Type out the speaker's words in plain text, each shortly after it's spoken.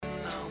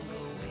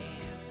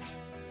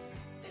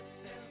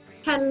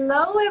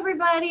Hello,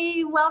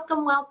 everybody.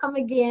 Welcome, welcome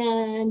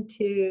again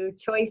to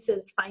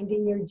Choices,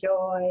 Finding Your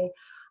Joy.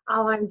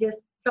 Oh, I'm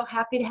just so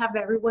happy to have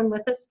everyone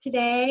with us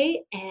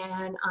today,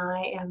 and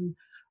I am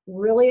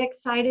really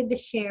excited to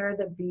share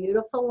the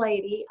beautiful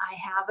lady I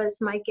have as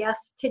my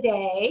guest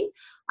today.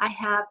 I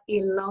have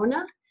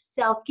Ilona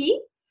Selke,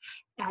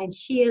 and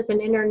she is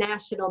an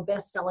international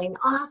best-selling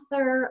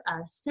author,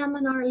 a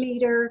seminar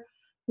leader,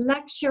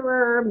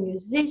 lecturer,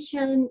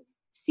 musician,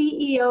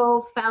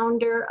 CEO,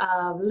 founder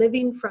of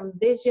Living from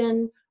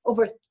Vision.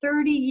 Over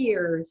 30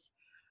 years,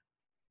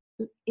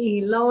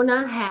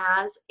 Ilona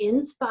has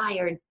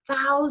inspired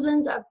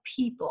thousands of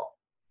people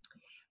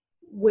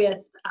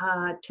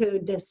to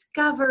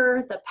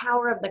discover the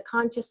power of the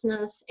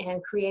consciousness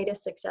and create a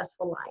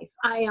successful life.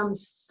 I am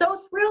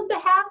so thrilled to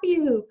have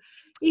you,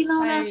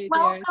 Ilona. Hi there.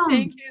 Welcome.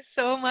 Thank you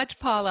so much,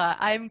 Paula.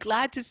 I'm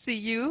glad to see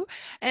you,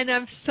 and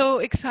I'm so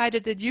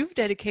excited that you've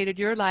dedicated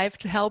your life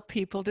to help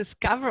people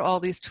discover all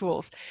these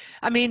tools.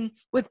 I mean,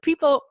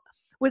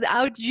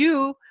 without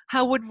you,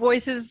 how would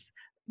voices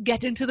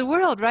get into the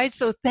world, right?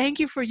 So thank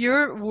you for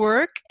your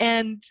work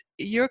and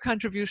your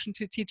contribution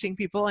to teaching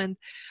people. And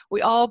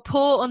we all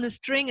pull on the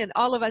string, and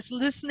all of us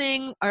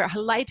listening are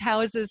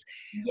lighthouses.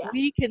 Yes.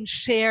 We can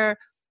share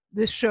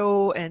the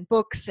show and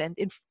books and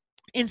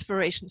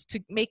inspirations to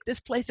make this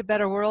place a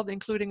better world,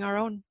 including our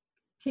own.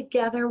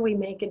 Together we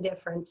make a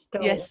difference.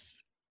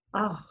 Yes.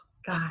 Oh,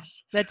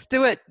 gosh. Let's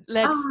do it.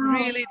 Let's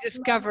really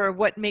discover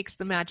what makes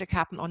the magic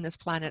happen on this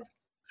planet.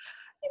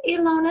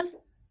 Ilona,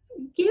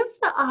 give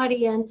the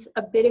audience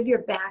a bit of your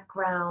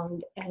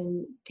background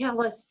and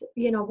tell us,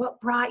 what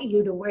brought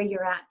you to where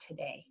you're at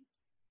today.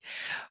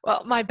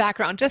 Well, my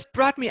background just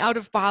brought me out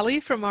of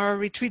Bali from our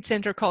retreat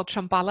center called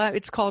Shambhala.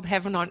 It's called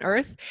Heaven on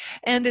Earth.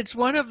 And it's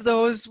one of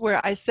those where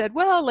I said,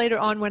 well, later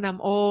on when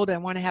I'm old, I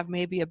want to have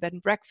maybe a bed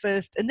and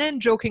breakfast. And then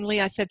jokingly,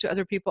 I said to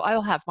other people,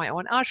 I'll have my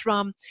own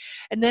ashram.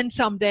 And then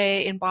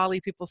someday in Bali,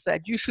 people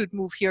said, you should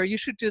move here. You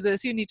should do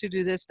this. You need to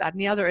do this, that,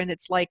 and the other. And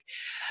it's like,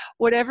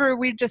 whatever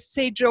we just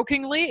say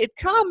jokingly, it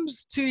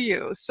comes to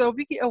you. So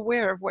be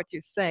aware of what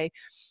you say.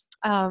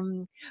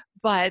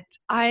 But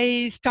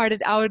I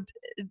started out,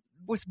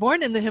 was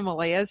born in the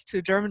Himalayas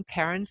to German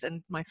parents,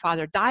 and my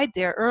father died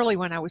there early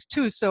when I was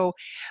 2. So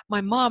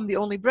my mom, the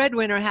only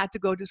breadwinner, had to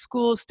go to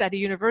school, study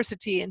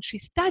university, and she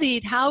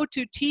studied how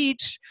to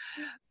teach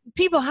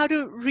people how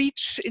to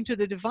reach into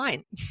the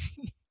divine.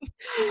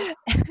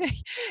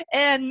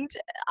 And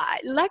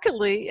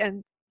luckily,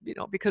 and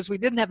because we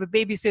didn't have a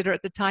babysitter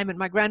at the time, and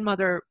my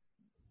grandmother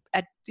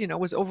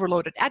was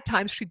overloaded. At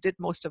times, she did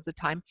most of the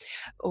time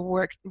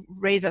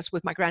raise us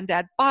with my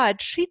granddad,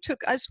 but she took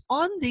us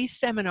on these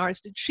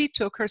seminars that she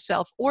took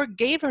herself or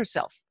gave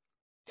herself.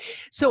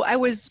 So I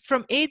was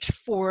from age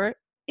 4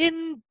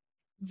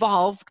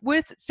 involved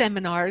with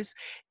seminars,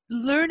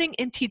 learning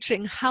and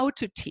teaching how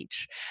to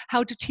teach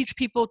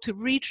people to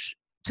reach,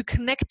 to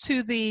connect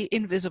to the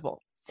invisible.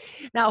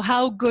 Now,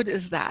 how good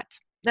is that?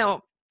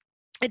 Now,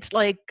 it's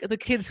like the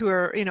kids who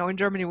are, in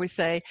Germany, we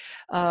say,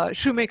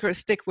 shoemakers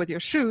stick with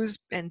your shoes,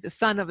 and the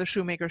son of the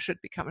shoemaker should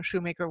become a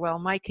shoemaker. Well,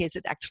 in my case,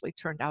 it actually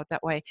turned out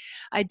that way.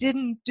 I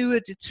didn't do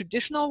it the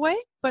traditional way,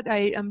 but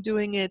I am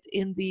doing it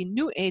in the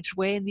new age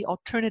way, in the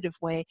alternative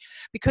way,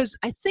 because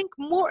I think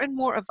more and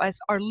more of us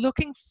are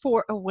looking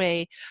for a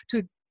way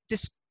to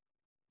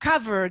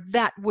discover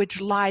that which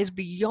lies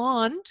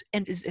beyond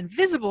and is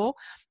invisible,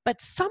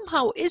 but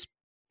somehow is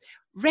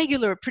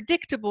regular,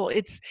 predictable.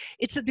 It's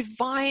a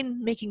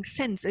divine making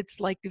sense.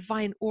 It's like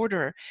divine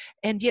order.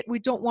 And yet we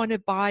don't want to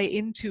buy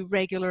into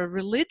regular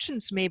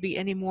religions maybe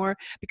anymore,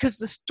 because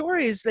the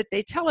stories that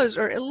they tell us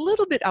are a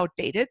little bit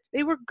outdated.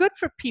 They were good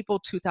for people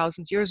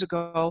 2,000 years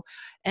ago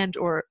and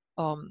or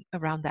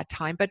around that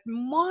time. But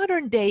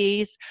modern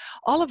days,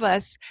 all of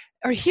us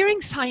are hearing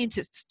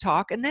scientists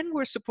talk, and then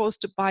we're supposed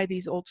to buy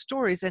these old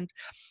stories, and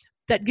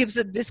that gives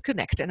a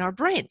disconnect in our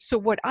brain. So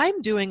what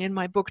I'm doing in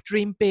my book,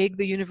 Dream Big,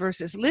 The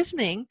Universe is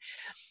Listening,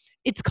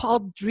 it's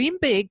called Dream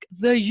Big,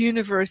 The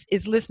Universe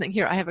is Listening.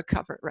 Here, I have a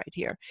cover right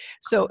here.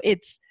 So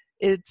it's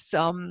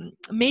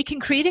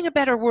creating a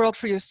better world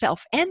for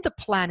yourself and the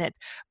planet.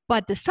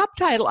 But the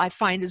subtitle, I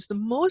find, is the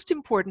most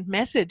important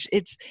message.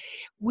 It's,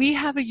 we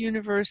have a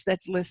universe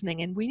that's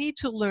listening, and we need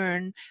to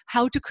learn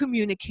how to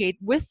communicate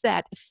with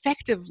that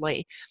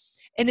effectively.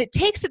 And it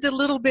takes it a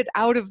little bit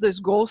out of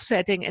this goal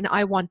setting, and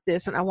I want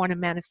this, and I want to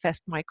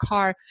manifest my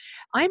car.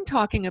 I'm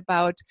talking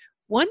about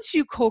once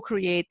you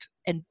co-create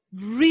and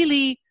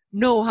really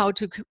know how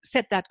to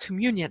set that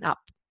communion up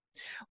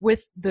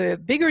with the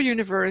bigger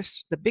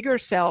universe, the bigger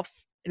self,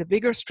 the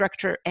bigger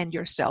structure, and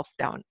yourself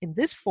down in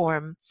this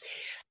form,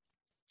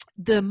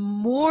 the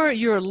more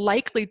you're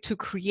likely to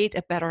create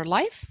a better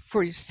life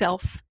for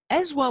yourself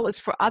as well as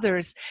for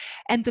others.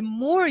 And the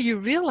more you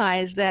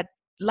realize that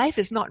life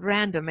is not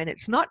random, and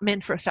it's not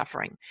meant for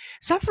suffering.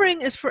 Suffering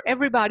is for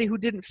everybody who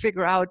didn't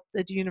figure out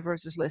that the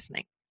universe is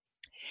listening.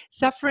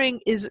 Suffering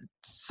is a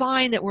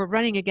sign that we're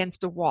running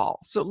against a wall.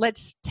 So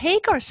let's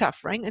take our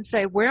suffering and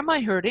say, where am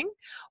I hurting?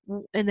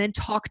 And then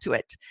talk to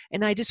it.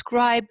 And I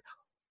describe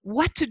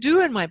what to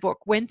do in my book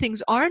when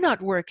things are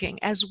not working,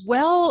 as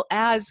well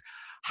as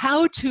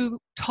how to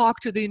talk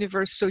to the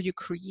universe so you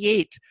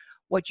create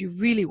what you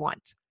really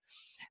want.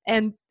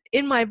 And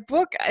in my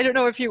book, I don't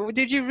know if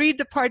did you read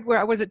the part where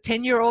I was a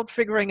 10-year-old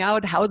figuring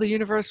out how the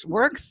universe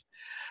works?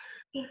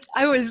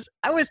 I was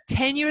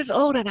 10 years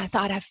old and I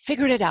thought I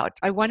figured it out.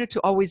 I wanted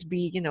to always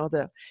be,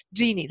 the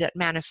genie that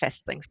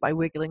manifests things by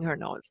wiggling her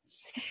nose.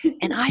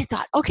 And I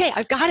thought, okay,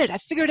 I've got it. I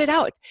figured it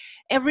out.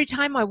 Every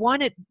time I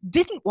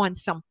didn't want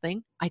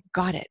something, I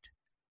got it.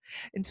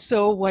 And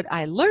so what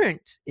I learned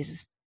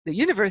is the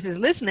universe is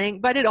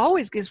listening, but it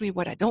always gives me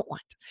what I don't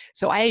want.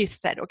 So I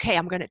said, okay,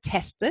 I'm going to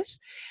test this.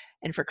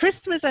 And for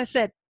Christmas, I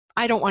said,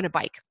 I don't want a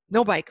bike.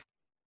 No bike.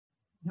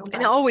 No bike.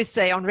 And I always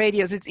say on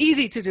radios, it's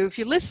easy to do. If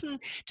you listen,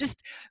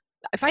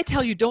 if I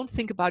tell you don't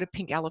think about a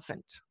pink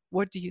elephant,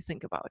 what do you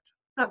think about?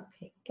 A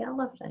pink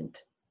elephant.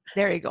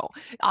 There you go.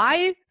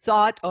 I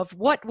thought of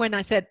when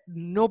I said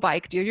no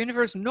bike, dear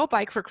universe, no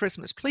bike for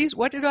Christmas, please.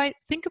 What did I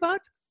think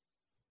about?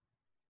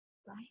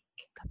 Bike.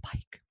 A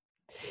bike.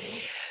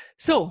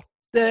 So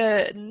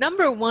the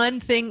number one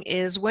thing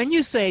is when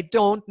you say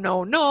don't,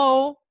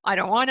 no, I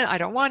don't want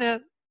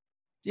to,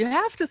 you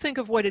have to think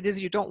of what it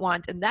is you don't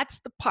want. And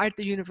that's the part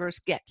the universe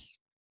gets.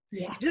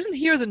 Yes. It doesn't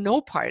hear the no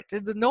part.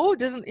 The no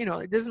doesn't,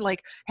 it doesn't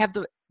like have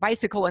the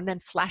bicycle and then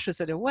flashes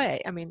it away.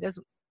 I mean, there's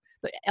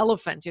the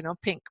elephant,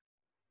 pink.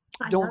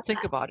 Don't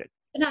think about it.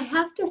 And I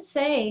have to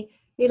say,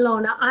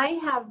 Ilona, I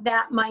have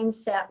that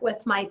mindset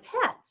with my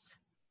pets.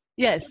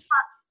 Yes.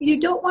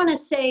 You don't want to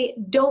say,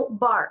 don't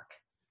bark.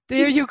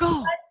 There you go.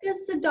 What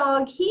does the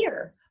dog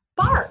hear?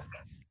 Bark.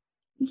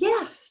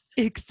 Yes.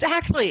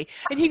 Exactly.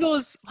 And he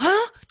goes,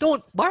 huh?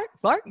 Don't bark,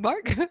 bark,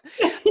 bark.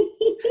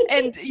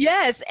 And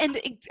yes. And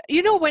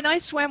when I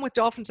swam with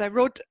dolphins, I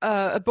wrote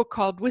a book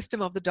called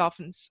Wisdom of the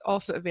Dolphins,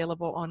 also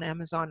available on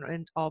Amazon.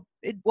 And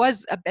it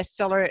was a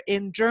bestseller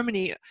in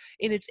Germany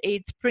in its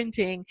 8th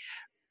printing.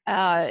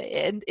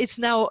 And it's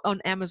now on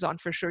Amazon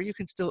for sure. You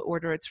can still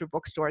order it through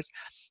bookstores.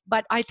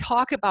 But I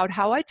talk about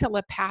how I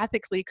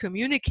telepathically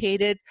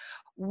communicated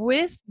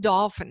with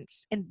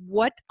dolphins. And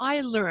what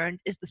I learned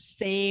is the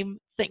same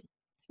thing.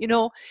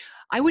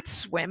 I would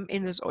swim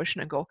in this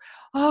ocean and go,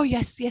 oh,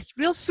 yes,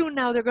 real soon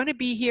now they're going to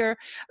be here.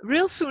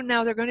 Real soon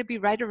now they're going to be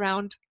right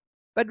around.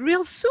 But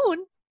real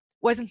soon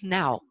wasn't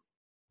now.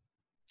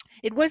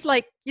 It was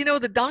like,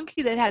 the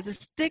donkey that has a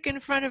stick in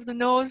front of the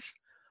nose.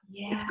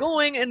 Yeah. It's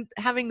going and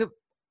having the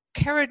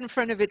carrot in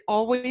front of it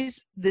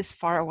always this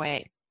far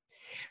away.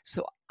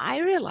 So I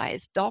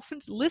realized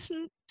dolphins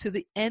listen to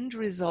the end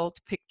result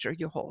picture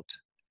you hold.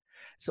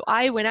 So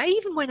when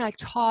I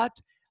taught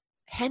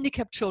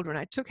handicapped children,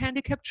 I took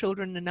handicapped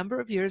children a number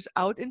of years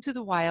out into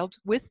the wild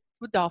with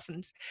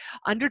dolphins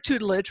under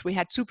tutelage. We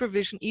had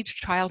supervision. Each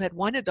child had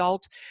one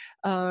adult,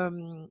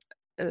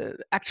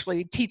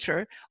 actually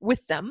teacher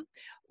with them.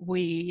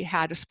 We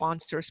had a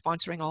sponsor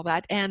sponsoring all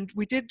that. And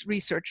we did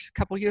research a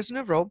couple years in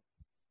a row.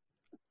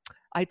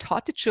 I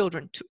taught the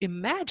children to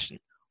imagine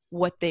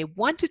what they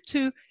wanted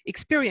to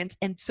experience.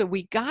 And so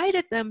we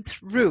guided them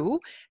through,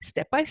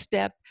 step by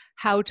step,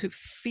 how to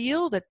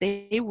feel that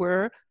they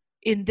were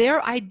in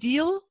their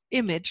ideal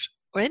image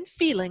and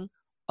feeling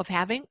of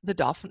having the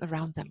dolphin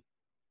around them.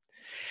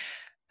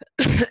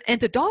 And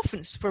the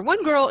dolphins, for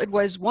one girl, it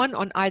was one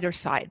on either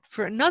side.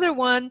 For another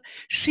one,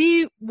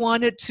 she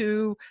wanted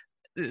to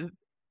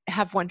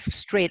have one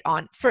straight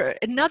on. For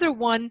another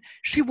one,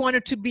 she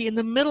wanted to be in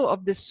the middle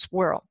of this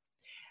swirl.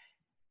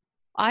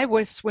 I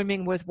was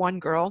swimming with one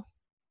girl,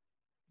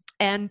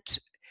 and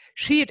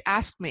she had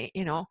asked me,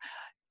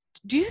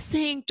 do you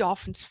think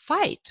dolphins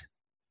fight?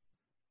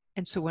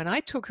 And so when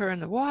I took her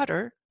in the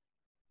water,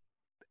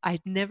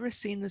 I'd never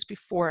seen this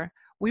before.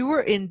 We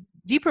were in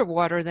deeper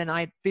water than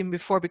I'd been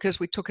before because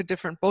we took a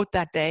different boat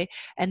that day.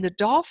 And the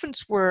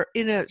dolphins were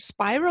in a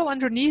spiral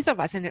underneath of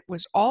us, and it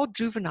was all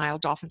juvenile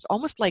dolphins,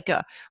 almost like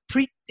a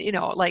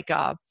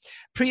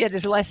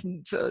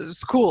pre-adolescent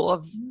school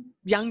of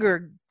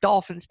younger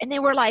dolphins. And they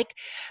were like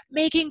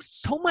making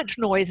so much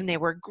noise, and they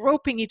were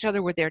groping each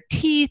other with their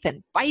teeth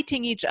and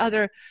biting each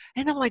other.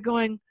 And I'm like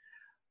going,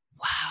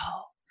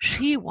 wow,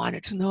 she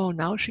wanted to know.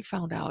 Now she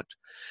found out.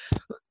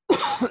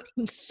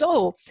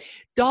 So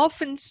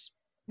dolphins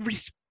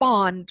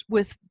respond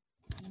with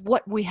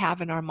what we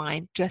have in our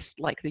mind, just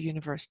like the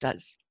universe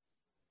does.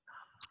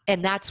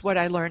 And that's what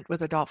I learned with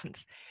the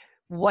dolphins.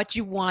 What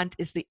you want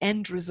is the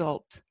end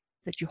result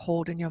that you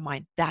hold in your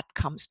mind. That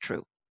comes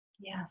true.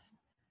 Yes.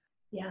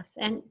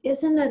 And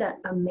isn't it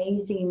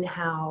amazing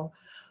how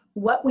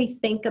what we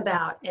think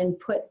about and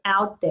put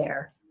out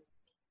there,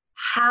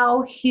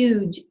 how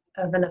huge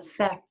of an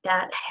effect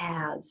that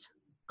has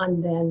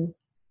on then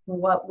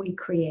what we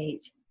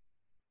create?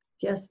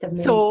 Just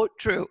amazing. So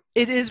true.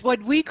 It is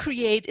what we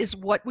create is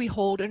what we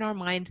hold in our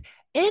mind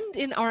and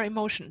in our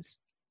emotions.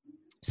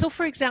 So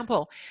for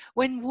example,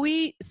 when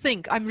we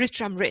think I'm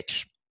rich, I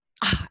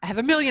have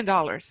 $1 million,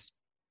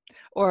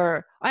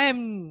 or I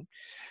am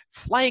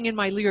flying in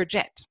my Lear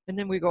jet, and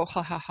then we go,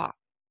 ha, ha, ha.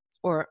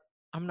 Or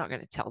I'm not going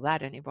to tell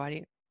that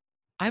anybody.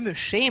 I'm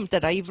ashamed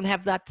that I even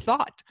have that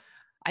thought.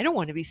 I don't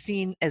want to be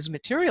seen as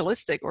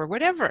materialistic or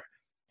whatever.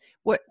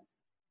 What,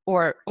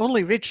 or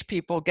only rich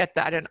people get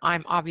that, and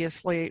I'm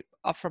obviously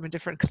from a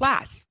different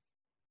class.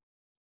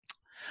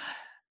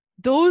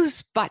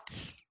 Those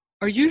buts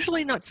are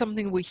usually not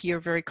something we hear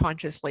very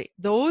consciously.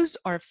 Those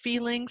are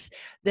feelings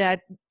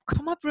that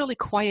come up really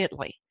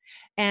quietly.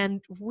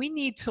 And we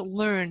need to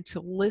learn to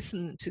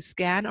listen, to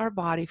scan our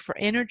body for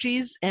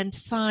energies and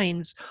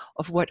signs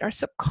of what our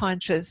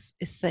subconscious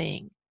is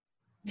saying.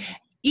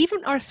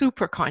 Even our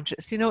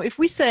superconscious, if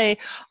we say,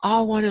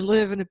 I want to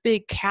live in a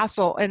big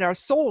castle, and our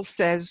soul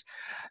says,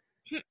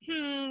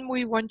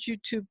 we want you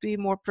to be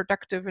more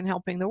productive in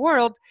helping the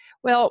world.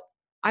 Well,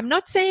 I'm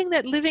not saying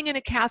that living in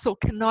a castle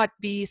cannot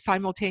be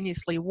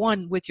simultaneously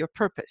one with your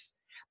purpose,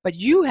 but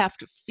you have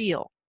to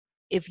feel.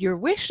 If your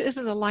wish is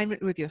in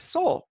alignment with your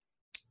soul,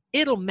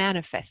 it'll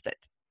manifest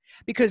it,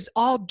 because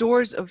all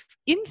doors of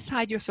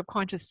inside your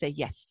subconscious say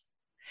yes.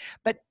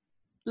 But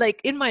like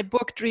in my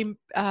book, Dream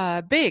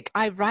Big,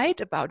 I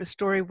write about a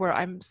story where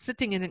I'm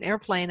sitting in an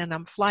airplane and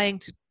I'm flying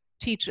to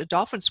teach a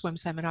dolphin swim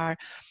seminar,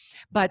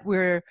 but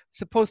we're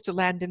supposed to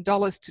land in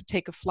Dulles to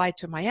take a flight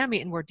to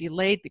Miami, and we're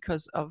delayed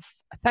because of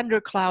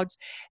thunderclouds,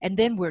 and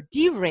then we're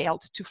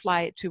derailed to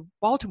fly to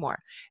Baltimore.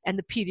 And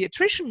the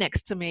pediatrician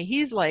next to me,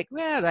 he's like,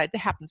 well, that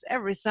happens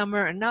every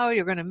summer, and now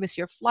you're going to miss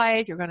your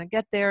flight. You're going to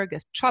get there,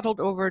 get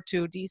shuttled over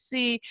to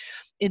DC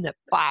in a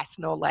bus,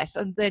 no less,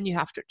 and then you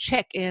have to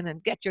check in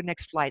and get your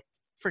next flight.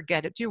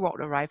 Forget it, you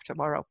won't arrive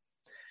tomorrow.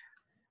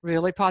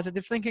 Really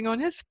positive thinking on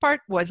his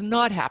part was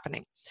not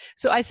happening.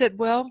 So I said,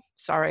 well,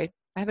 sorry,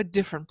 I have a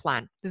different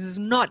plan. This is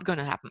not going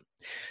to happen.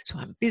 So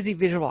I'm busy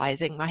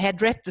visualizing. I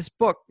had read this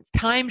book,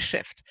 Time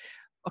Shift.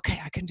 Okay,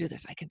 I can do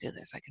this. I can do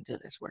this. I can do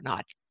this. We're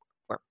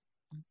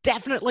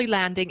definitely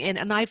landing in,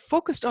 and I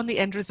focused on the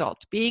end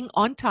result, being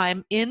on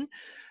time in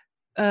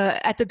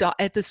Florida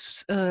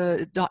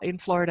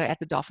at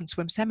the Dolphin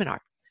Swim Seminar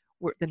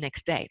the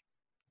next day.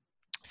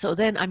 So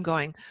then I'm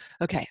going,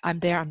 okay, I'm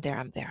there.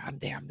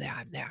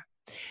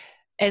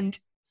 And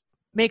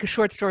make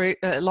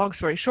a long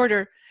story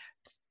shorter,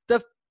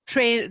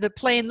 the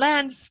plane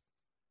lands,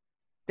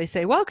 they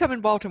say, welcome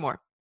in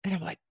Baltimore. And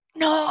I'm like,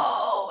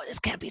 no, this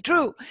can't be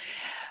true.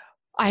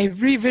 I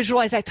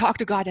revisualized, I talked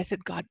to God. I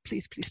said, God,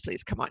 please, please,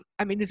 please, come on.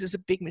 I mean, this is a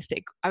big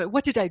mistake.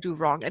 What did I do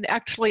wrong? And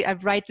actually, I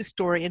write the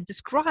story and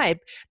describe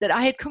that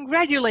I had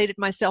congratulated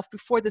myself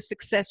before the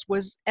success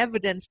was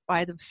evidenced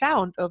by the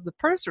sound of the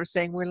purser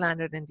saying we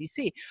landed in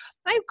DC.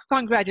 I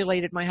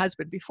congratulated my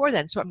husband before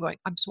then. So I'm going,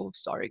 I'm so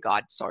sorry,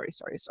 God. Sorry.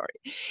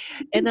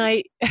 And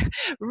I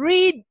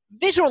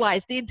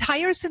visualized the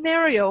entire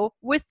scenario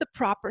with the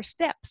proper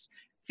steps,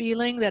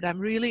 feeling that I'm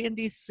really in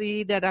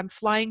DC, that I'm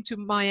flying to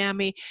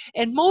Miami.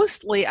 And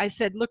mostly I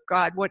said, look,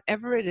 God,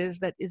 whatever it is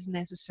that is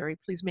necessary,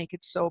 please make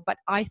it so. But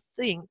I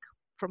think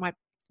from my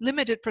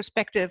limited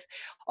perspective,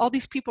 all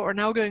these people are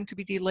now going to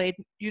be delayed.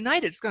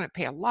 United's going to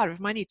pay a lot of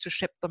money to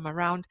ship them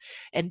around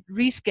and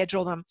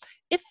reschedule them,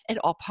 if at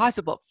all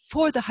possible,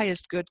 for the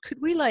highest good. Could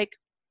we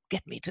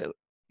get me to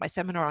my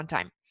seminar on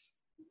time?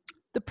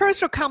 The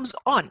purser comes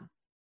on,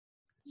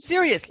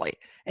 seriously,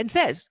 and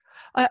says,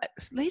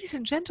 ladies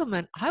and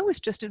gentlemen, I was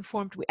just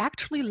informed we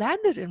actually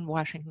landed in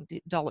Washington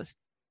Dulles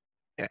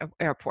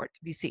Airport,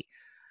 DC.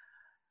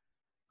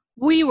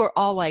 We were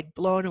all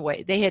blown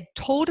away. They had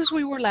told us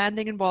we were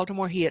landing in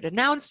Baltimore. He had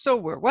announced, so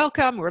we're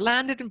welcome. We're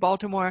landed in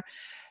Baltimore.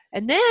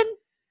 And then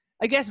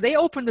I guess they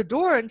opened the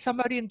door and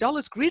somebody in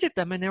Dulles greeted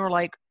them, and they were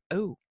like,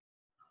 oh.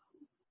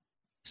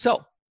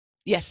 So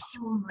yes.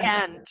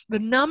 And the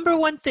number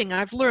one thing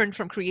I've learned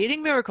from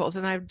creating miracles,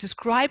 and I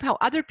describe how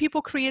other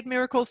people create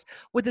miracles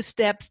with the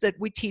steps that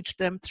we teach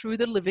them through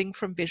the Living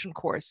from Vision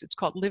course. It's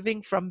called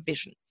Living from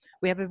Vision.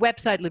 We have a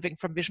website,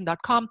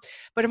 livingfromvision.com,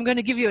 but I'm going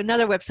to give you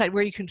another website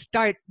where you can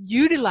start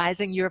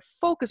utilizing your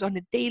focus on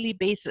a daily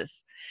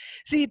basis.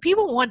 See,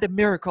 people want a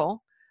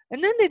miracle,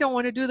 and then they don't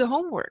want to do the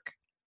homework.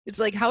 It's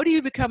like, how do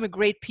you become a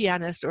great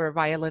pianist or a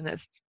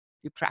violinist?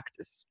 You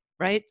practice,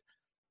 right?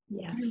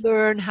 Yes. You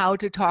learn how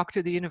to talk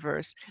to the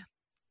universe.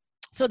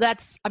 So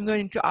I'm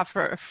going to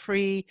offer a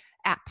free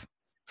app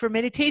for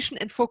meditation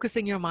and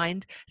focusing your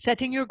mind,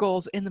 setting your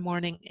goals in the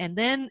morning, and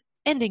then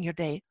ending your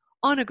day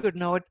on a good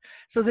note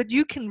so that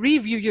you can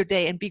review your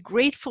day and be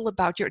grateful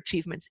about your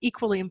achievements,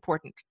 equally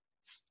important.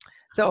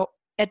 So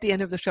at the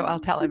end of the show,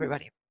 I'll tell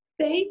everybody.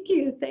 Thank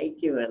you,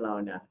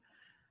 Ilona.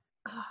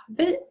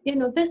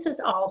 This is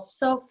all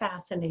so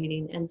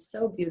fascinating and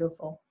so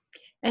beautiful.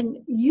 And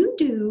you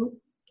do,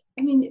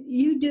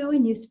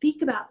 and you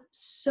speak about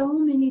so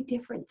many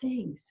different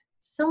things.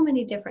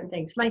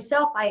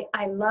 Myself,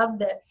 I love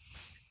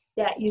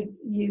that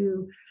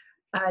you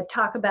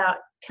talk about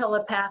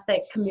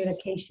telepathic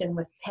communication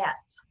with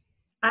pets.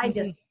 I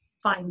just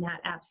find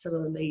that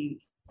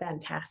absolutely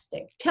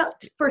fantastic.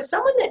 For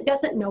someone that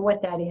doesn't know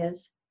what that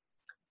is,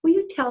 will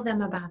you tell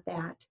them about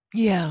that?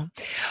 Yeah.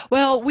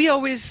 Well, we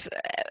always,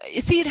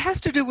 see, it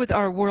has to do with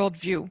our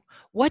worldview.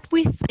 What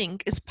we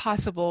think is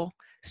possible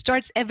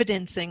starts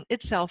evidencing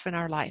itself in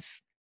our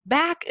life.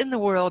 Back in the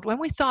world, when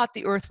we thought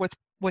the earth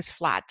was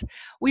flat,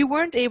 we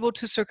weren't able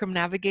to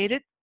circumnavigate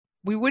it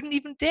we wouldn't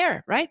even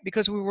dare, right?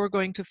 Because we were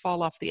going to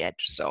fall off the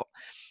edge. So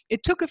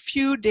it took a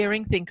few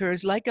daring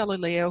thinkers like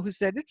Galileo who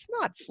said it's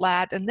not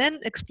flat, and then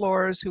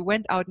explorers who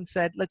went out and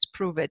said, let's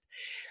prove it.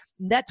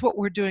 And that's what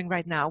we're doing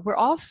right now. We're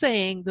all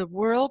saying the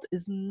world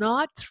is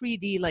not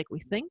 3D like we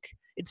think.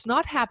 It's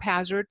not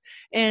haphazard,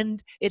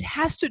 and it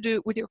has to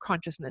do with your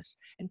consciousness.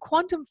 And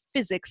quantum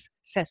physics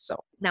says so.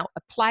 Now,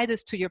 apply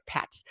this to your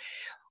pets.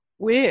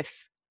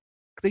 If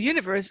the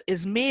universe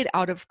is made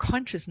out of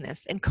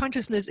consciousness, and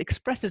consciousness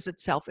expresses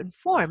itself in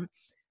form,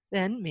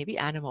 then maybe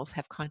animals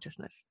have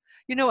consciousness.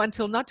 You know,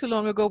 until not too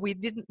long ago, we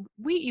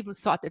even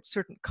thought that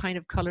certain kind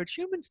of colored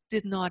humans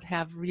did not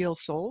have real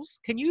souls.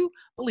 Can you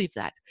believe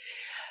that?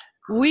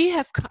 We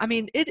have, I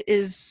mean, it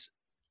is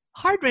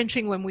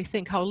heart-wrenching when we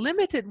think how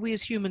limited we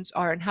as humans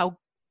are and how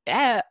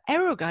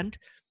arrogant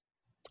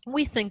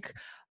we think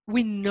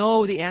we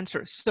know the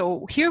answers.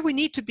 So here we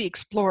need to be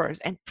explorers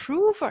and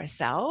prove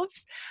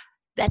ourselves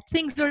that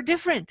things are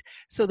different.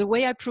 So the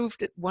way I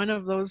proved it, one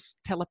of those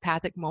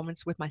telepathic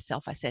moments with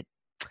myself, I said,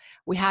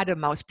 we had a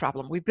mouse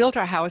problem. We built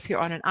our house here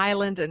on an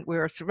island and we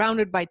were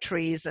surrounded by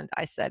trees. And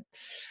I said,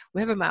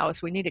 we have a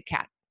mouse, we need a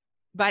cat.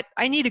 But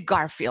I need a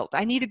Garfield.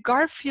 I need a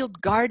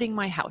Garfield guarding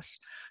my house.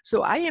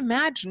 So I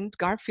imagined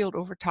Garfield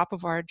over top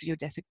of our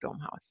geodesic dome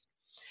house.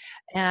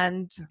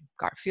 And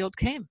Garfield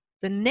came.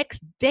 The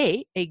next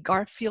day, a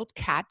Garfield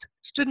cat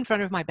stood in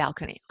front of my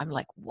balcony. I'm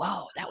like,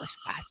 whoa, that was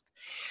fast.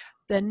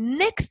 The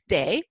next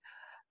day,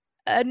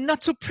 a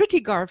not so pretty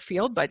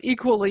Garfield, but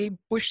equally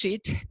bushy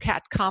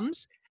cat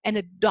comes and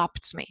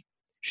adopts me.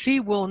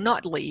 She will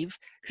not leave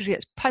because she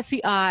has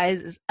pussy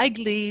eyes, is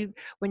ugly.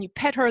 When you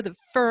pet her, the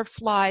fur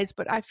flies,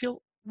 but I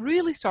feel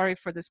really sorry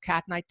for this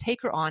cat and I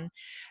take her on.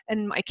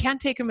 And I can't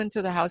take him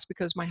into the house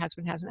because my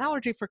husband has an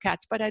allergy for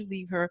cats, but I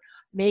leave her,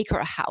 make her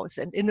a house.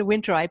 And in the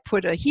winter, I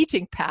put a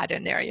heating pad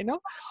in there, you know.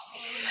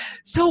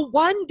 So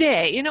one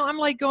day, you know, I'm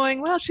like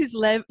going, well, she's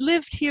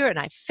lived here and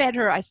I fed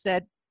her. I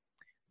said,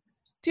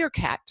 dear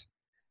cat,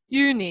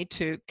 you need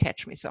to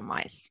catch me some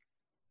mice.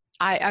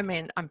 I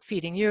mean, I'm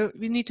feeding you.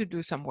 You need to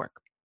do some work.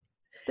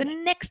 The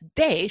next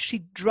day,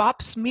 she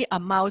drops me a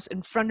mouse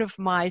in front of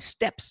my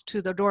steps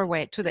to the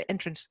doorway, to the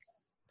entrance.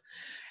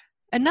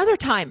 Another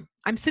time,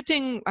 I'm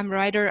sitting, I'm a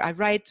writer,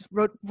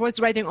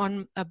 was writing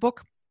on a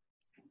book.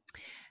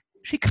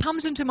 She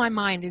comes into my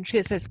mind and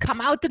she says,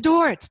 come out the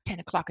door. It's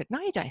 10 o'clock at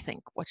night, I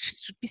think. Well, she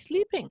should be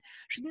sleeping.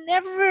 She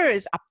never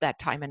is up that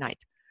time of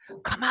night.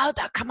 Come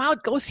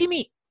out, go see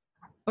me.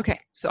 Okay,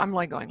 so I'm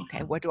like going,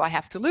 okay, what do I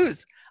have to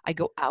lose? I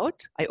go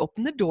out, I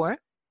open the door.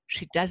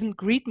 She doesn't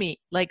greet me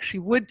like she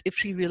would if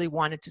she really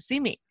wanted to see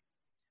me.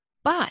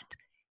 But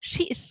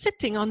she is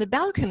sitting on the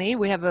balcony.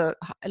 We have a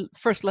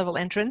first level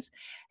entrance,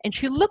 and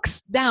she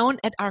looks down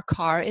at our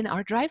car in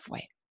our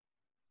driveway.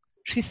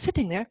 She's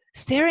sitting there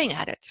staring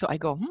at it. So I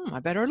go, I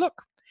better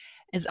look.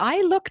 As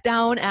I look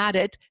down at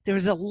it,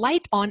 there's a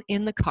light on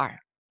in the car.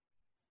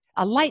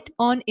 A light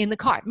on in the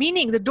car,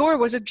 meaning the door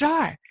was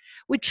ajar,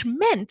 which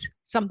meant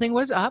something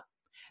was up.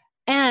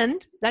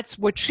 And that's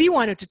what she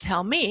wanted to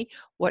tell me.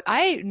 What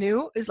I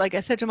knew is, like I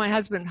said to my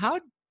husband,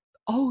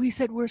 he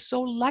said, we're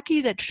so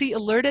lucky that she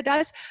alerted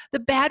us. The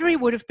battery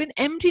would have been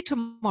empty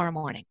tomorrow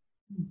morning.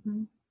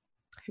 Mm-hmm.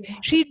 Yeah.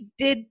 She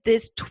did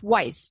this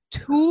twice.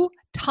 2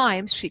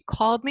 times she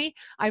called me.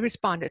 I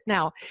responded.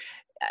 Now,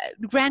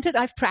 granted,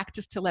 I've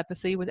practiced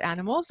telepathy with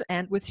animals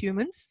and with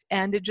humans,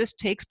 and it just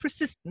takes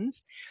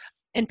persistence.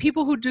 And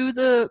people who do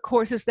the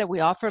courses that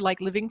we offer,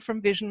 like Living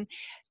from Vision,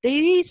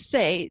 they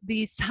say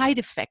the side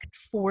effect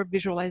for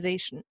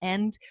visualization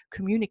and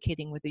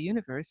communicating with the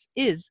universe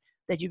is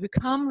that you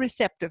become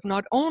receptive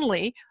not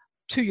only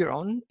to your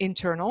own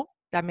internal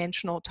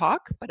dimensional talk,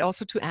 but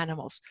also to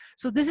animals.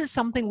 So this is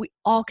something we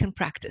all can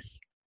practice.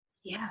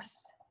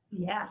 Yes,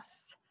 yes.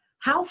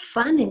 How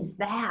fun is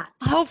that?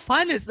 How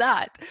fun is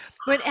that?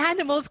 When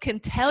animals can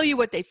tell you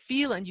what they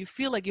feel and you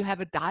feel like you have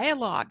a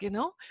dialogue, you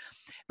know?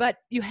 But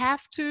you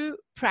have to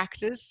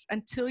practice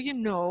until you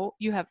know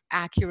you have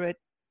accurate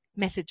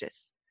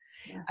messages.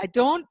 Yes. I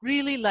don't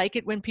really like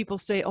it when people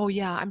say, oh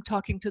yeah, I'm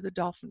talking to the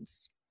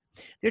dolphins.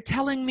 They're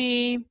telling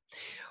me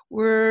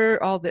we're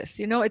all this,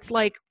 you know, it's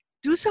like,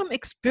 do some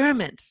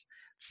experiments.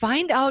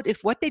 Find out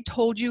if what they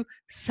told you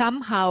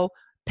somehow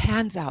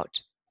pans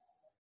out.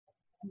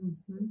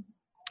 Mm-hmm.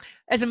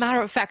 As a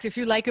matter of fact, if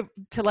you like a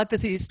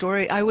telepathy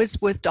story, I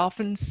was with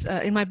dolphins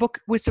in my book,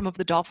 Wisdom of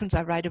the Dolphins.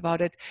 I write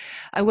about it.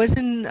 I was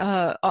on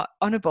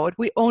a boat.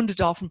 We owned a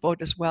dolphin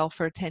boat as well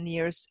for 10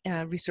 years,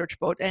 research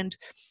boat. And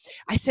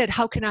I said,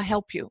 how can I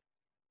help you?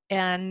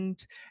 And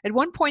at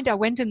one point I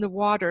went in the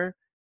water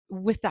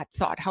with that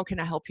thought, how can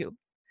I help you?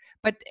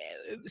 But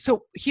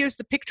so here's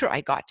the picture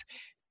I got.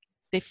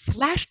 They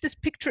flashed this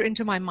picture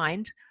into my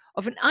mind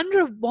of an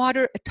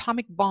underwater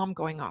atomic bomb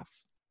going off.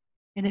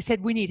 And they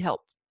said, we need help.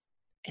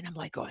 And I'm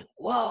like going,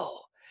 whoa,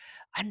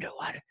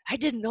 underwater. I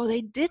didn't know they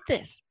did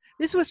this.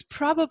 This was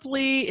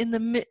probably in the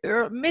mid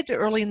to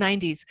early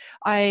 90s.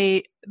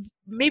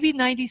 Maybe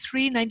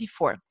 93,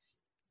 94.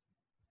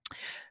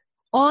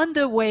 On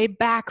the way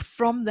back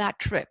from that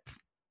trip,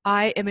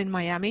 I am in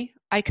Miami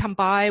I come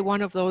by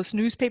one of those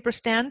newspaper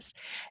stands,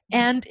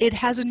 and it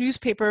has a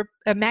newspaper,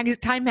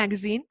 Time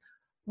magazine,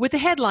 with the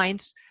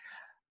headlines,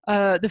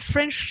 the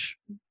French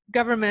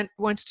government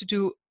wants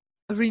to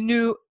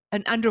renew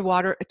an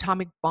underwater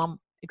atomic bomb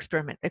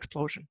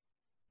explosion.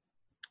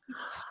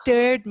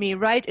 Stared me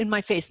right in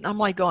my face, and I'm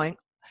like going,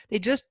 it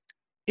just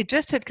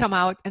had come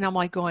out, and I'm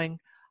like going,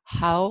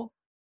 how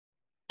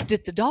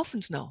did the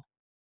dolphins know?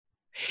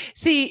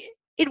 See,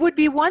 it would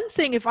be one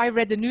thing if I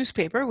read the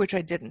newspaper, which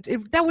I didn't.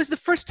 That was the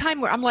first time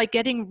where I'm like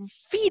getting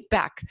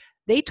feedback.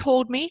 They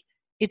told me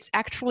it's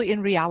actually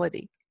in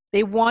reality.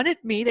 They wanted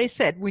me, they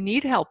said, we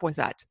need help with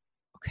that.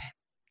 Okay,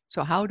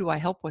 so how do I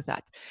help with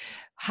that?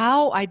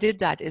 How I did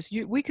that is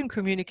we can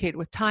communicate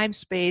with time,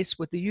 space,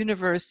 with the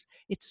universe.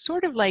 It's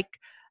sort of like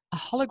a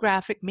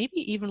holographic,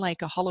 maybe even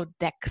like a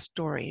holodeck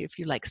story, if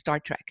you like Star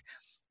Trek.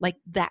 Like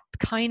that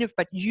kind of,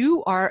 but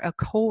you are a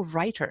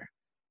co-writer.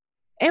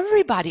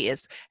 Everybody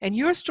is. And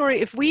your story,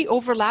 if we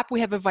overlap,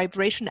 we have a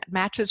vibration that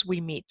matches,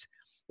 we meet.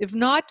 If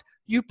not,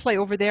 you play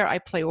over there, I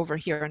play over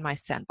here in my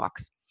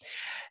sandbox.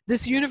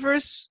 This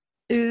universe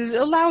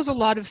allows a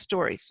lot of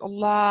stories, a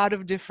lot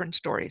of different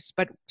stories.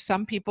 But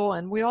some people,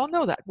 and we all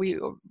know that, we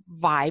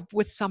vibe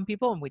with some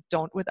people and we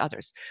don't with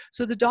others.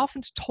 So the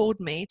dolphins told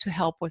me to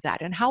help with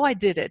that, and how I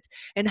did it,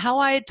 and how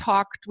I had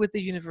talked with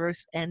the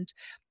universe and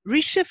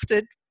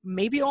reshifted,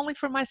 maybe only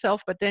for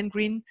myself, but then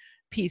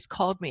Greenpeace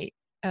called me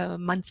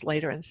months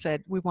later and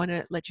said, we want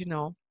to let you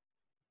know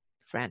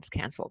France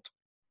canceled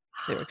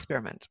their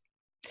experiment.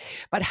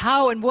 But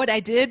how and what I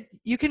did,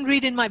 you can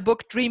read in my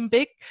book, Dream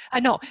Big. I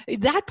know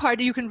that part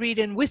you can read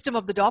in Wisdom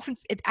of the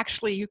Dolphins. It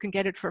actually, you can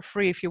get it for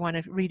free if you want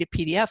to read a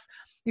PDF.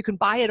 You can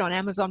buy it on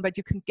Amazon, but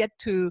you can get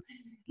to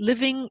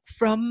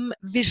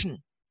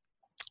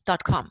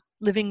livingfromvision.com,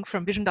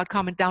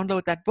 livingfromvision.com, and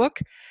download that book.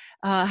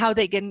 How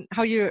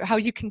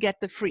you can get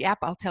the free app,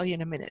 I'll tell you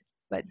in a minute.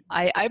 But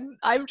I'm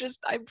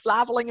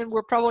blabbling, and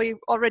we're probably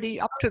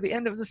already up to the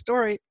end of the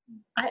story.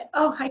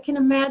 I can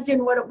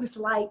imagine what it was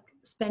like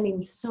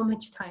spending so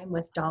much time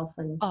with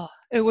dolphins. Oh,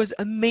 it was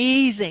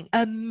amazing,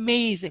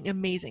 amazing,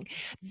 amazing.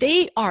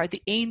 They are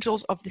the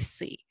angels of the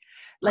sea.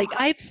 Like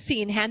I've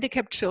seen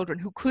handicapped children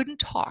who couldn't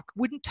talk,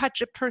 wouldn't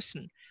touch a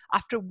person,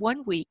 after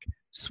 1 week,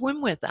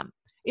 swim with them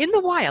in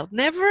the wild,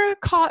 never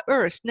caught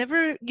earth,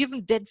 never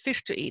given dead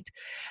fish to eat.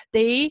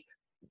 The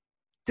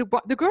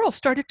girls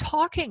started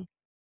talking.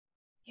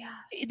 Yes.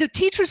 The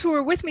teachers who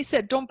were with me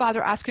said, don't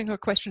bother asking her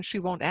questions, she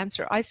won't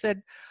answer. I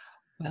said,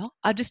 well,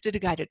 I just did a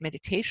guided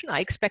meditation. I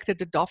expected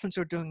the dolphins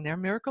were doing their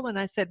miracle. And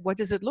I said, what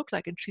does it look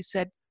like? And she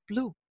said,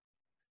 blue.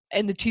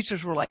 And the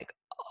teachers were like,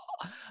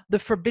 oh, the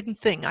forbidden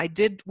thing. I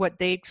did what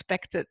they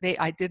expected.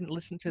 I didn't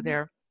listen to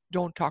their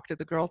don't talk to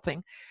the girl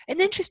thing. And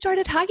then she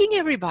started hugging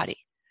everybody.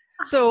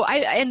 So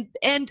and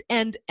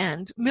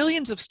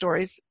millions of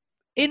stories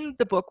in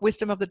the book,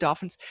 Wisdom of the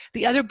Dolphins.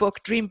 The other book,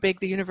 Dream Big,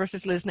 The Universe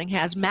is Listening,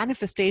 has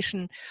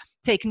manifestation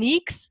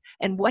techniques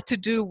and what to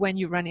do when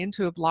you run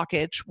into a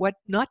blockage, what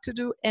not to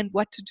do and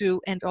what to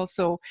do, and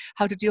also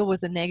how to deal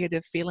with the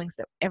negative feelings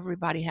that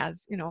everybody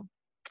has, you know.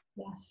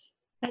 Yes.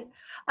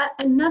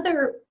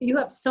 You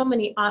have so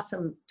many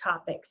awesome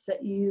topics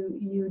that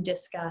you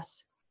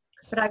discuss,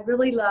 but I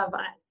really love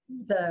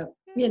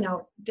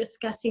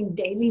discussing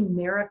daily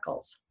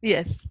miracles.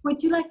 Yes.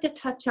 Would you like to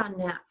touch on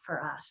that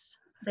for us?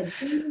 The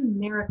daily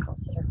miracles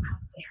that are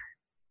out there.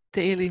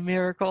 Daily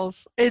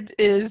miracles. It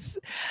is,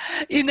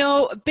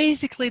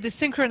 basically the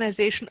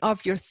synchronization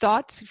of your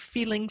thoughts,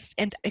 feelings,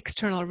 and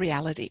external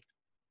reality.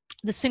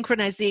 The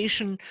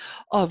synchronization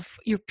of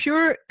your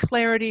pure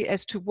clarity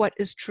as to what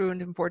is true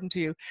and important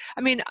to you.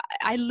 I mean,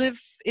 I live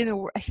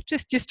in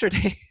just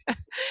yesterday,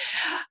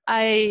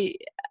 I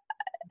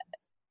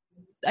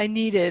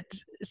needed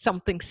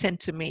something sent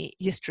to me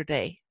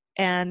yesterday.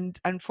 And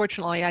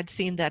unfortunately, I'd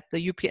seen that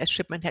the UPS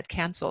shipment had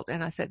canceled,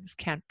 and I said, this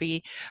can't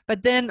be.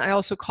 But then I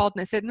also called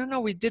and I said, no,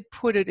 we did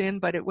put it in,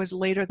 but it was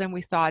later than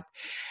we thought.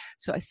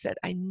 So I said,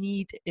 I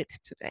need it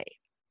today.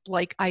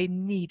 Like, I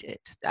need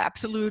it,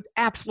 absolute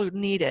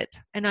need it.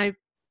 And I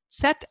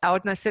set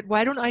out and I said,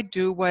 why don't I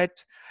do what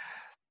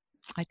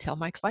I tell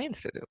my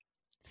clients to do?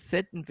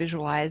 Sit and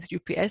visualize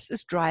UPS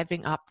is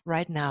driving up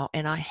right now,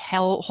 and I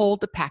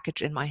hold the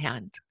package in my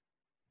hand.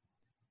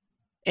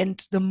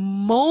 And the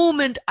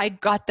moment I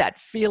got that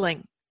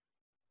feeling,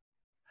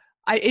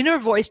 inner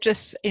voice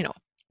just,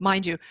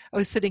 mind you, I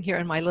was sitting here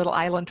in my little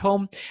island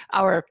home,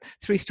 our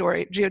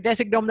 3-story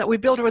geodesic dome that we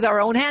built with our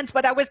own hands,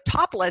 but I was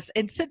topless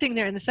and sitting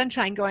there in the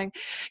sunshine going,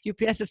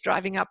 UPS is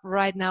driving up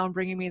right now and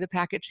bringing me the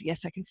package.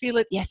 Yes, I can feel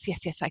it. Yes,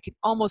 I can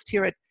almost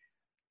hear it.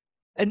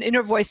 An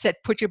inner voice said,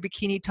 put your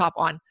bikini top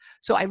on.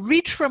 So I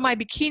reached for my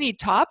bikini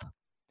top,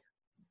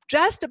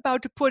 just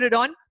about to put it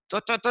on,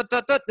 a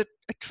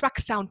truck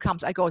sound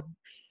comes. I go,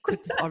 could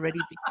this already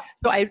be?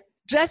 So I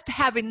just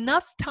have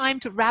enough time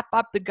to wrap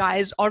up the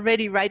guys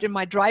already right in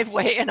my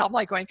driveway. And I'm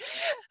like going,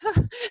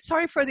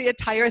 sorry for the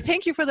attire.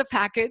 Thank you for the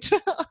package.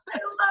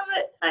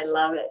 I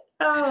love it.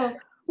 Oh,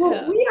 well,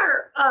 yeah. We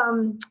are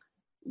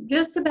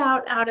just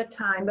about out of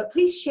time, but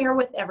please share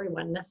with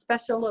everyone a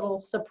special little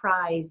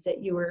surprise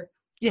that you were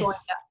going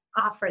to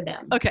offer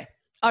them. Okay.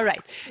 All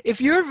right.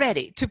 If you're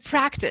ready to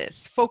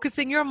practice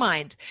focusing your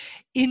mind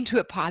into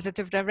a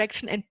positive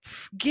direction and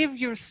give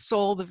your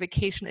soul the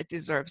vacation it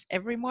deserves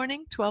every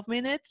morning, 12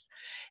 minutes,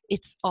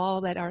 it's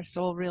all that our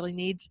soul really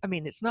needs. I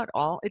mean, it's not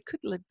all, it could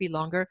be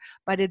longer,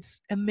 but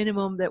it's a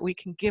minimum that we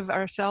can give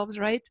ourselves,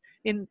 right?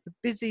 In the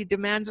busy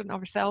demands on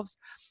ourselves.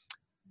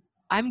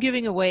 I'm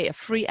giving away a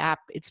free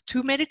app. It's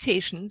 2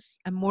 meditations,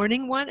 a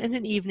morning one and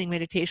an evening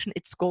meditation.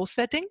 It's goal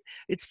setting,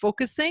 it's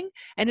focusing,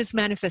 and it's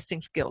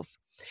manifesting skills,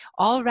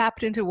 all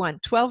wrapped into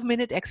one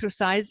 12-minute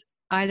exercise,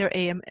 either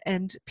AM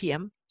and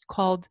PM,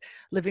 called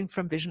Living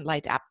from Vision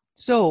Light app.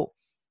 So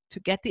to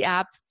get the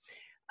app,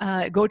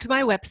 go to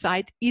my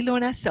website,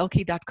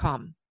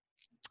 ilonaselke.com.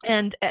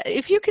 And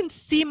if you can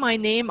see my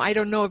name, I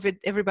don't know if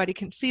everybody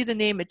can see the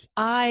name. It's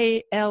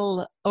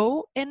Ilona,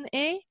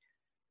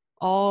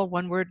 all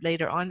one word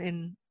later on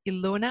in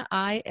Ilona,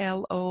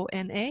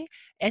 Ilona,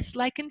 S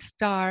like in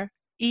star,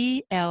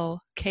 ELKE.com,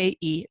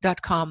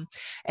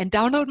 and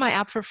download my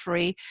app for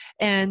free.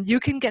 And you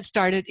can get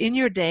started in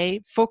your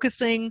day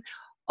focusing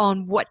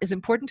on what is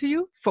important to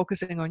you,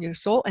 focusing on your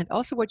soul, and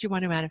also what you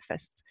want to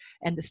manifest.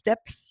 And the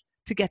steps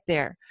to get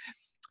there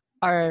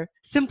are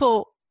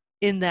simple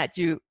in that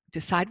you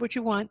decide what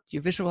you want,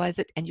 you visualize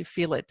it, and you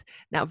feel it.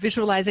 Now,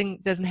 visualizing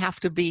doesn't have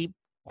to be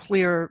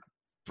clear,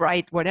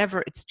 bright,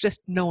 whatever. It's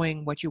just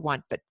knowing what you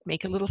want, but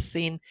make a little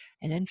scene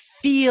and then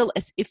feel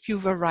as if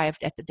you've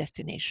arrived at the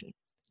destination.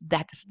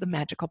 That is the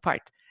magical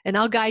part. And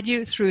I'll guide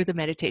you through the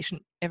meditation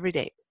every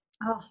day.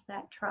 Oh,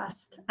 that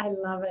trust. I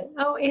love it.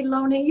 Oh,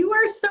 Ilona, you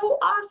are so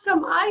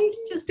awesome. I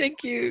just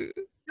Thank you.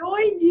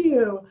 enjoyed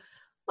you.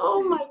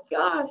 Oh my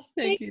gosh.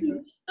 Thank Thank you.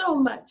 you so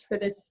much for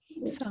this.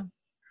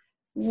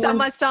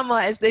 Sama,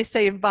 as they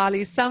say in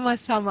Bali,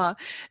 sama.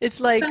 It's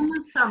like,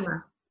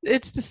 Sama.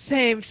 it's the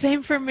same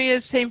for me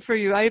as same for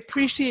you. I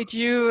appreciate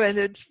you, and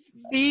it's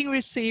being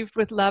received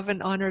with love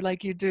and honor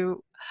like you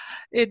do.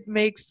 It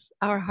makes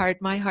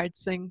my heart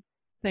sing.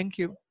 Thank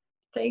you.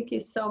 Thank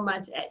you so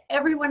much.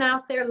 Everyone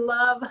out there,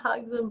 love,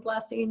 hugs, and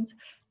blessings.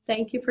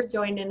 Thank you for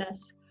joining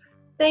us.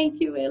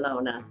 Thank you,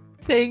 Ilona.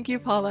 Thank you,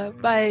 Paula.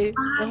 Bye.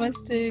 Bye.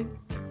 Namaste.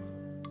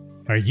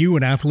 Are you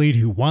an athlete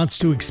who wants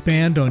to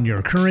expand on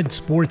your current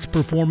sports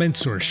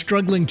performance or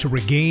struggling to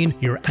regain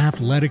your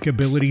athletic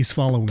abilities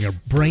following a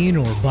brain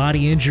or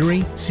body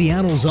injury?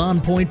 Seattle's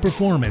On Point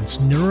Performance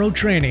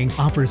Neurotraining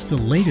offers the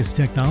latest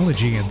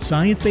technology and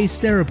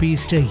science-based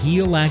therapies to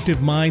heal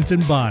active minds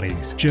and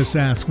bodies. Just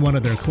ask one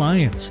of their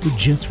clients who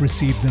just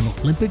received an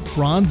Olympic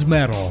bronze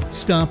medal.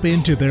 Stop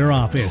into their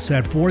office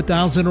at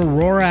 4000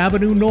 Aurora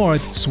Avenue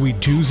North, Suite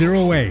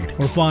 208,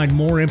 or find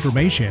more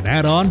information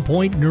at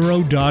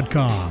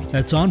onpointneuro.com.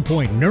 That's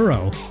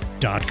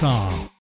onpointneuro.com.